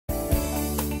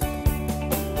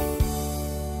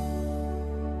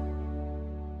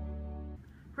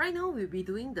Right now, we'll be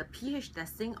doing the pH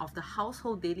testing of the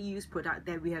household daily use product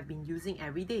that we have been using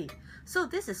every day. So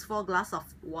this is 4 glasses of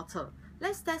water.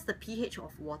 Let's test the pH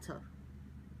of water.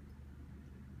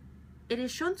 It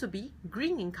is shown to be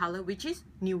green in color, which is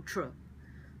neutral.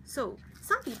 So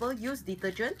some people use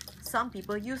detergent, some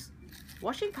people use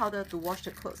washing powder to wash the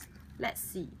clothes. Let's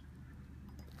see.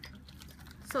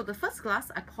 So the first glass,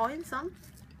 I pour in some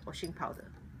washing powder.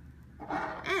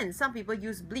 And some people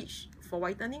use bleach for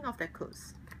whitening of their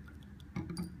clothes.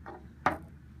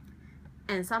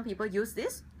 And some people use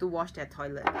this to wash their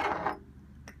toilet.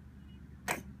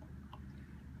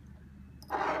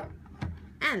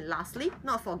 And lastly,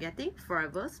 not forgetting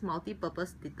Forever's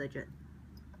multi-purpose detergent.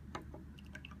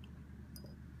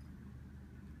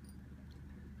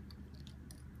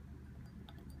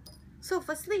 So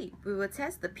firstly, we will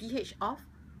test the pH of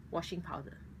washing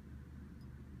powder.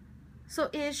 So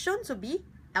it is shown to be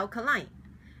alkaline.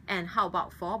 And how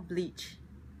about for bleach?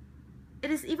 It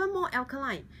is even more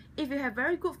alkaline. If you have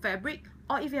very good fabric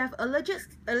or if you have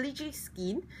allergic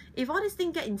skin, if all these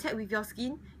things get intact with your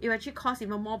skin, it will actually cause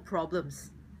even more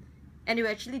problems. And it will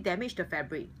actually damage the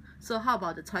fabric. So how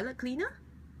about the toilet cleaner?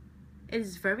 It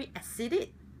is very acidic.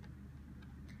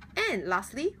 And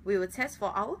lastly, we will test for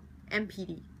our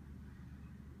MPD.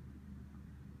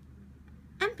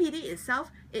 MPD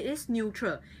itself, it is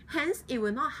neutral, hence it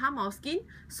will not harm our skin,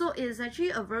 so it is actually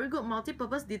a very good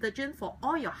multi-purpose detergent for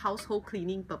all your household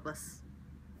cleaning purpose.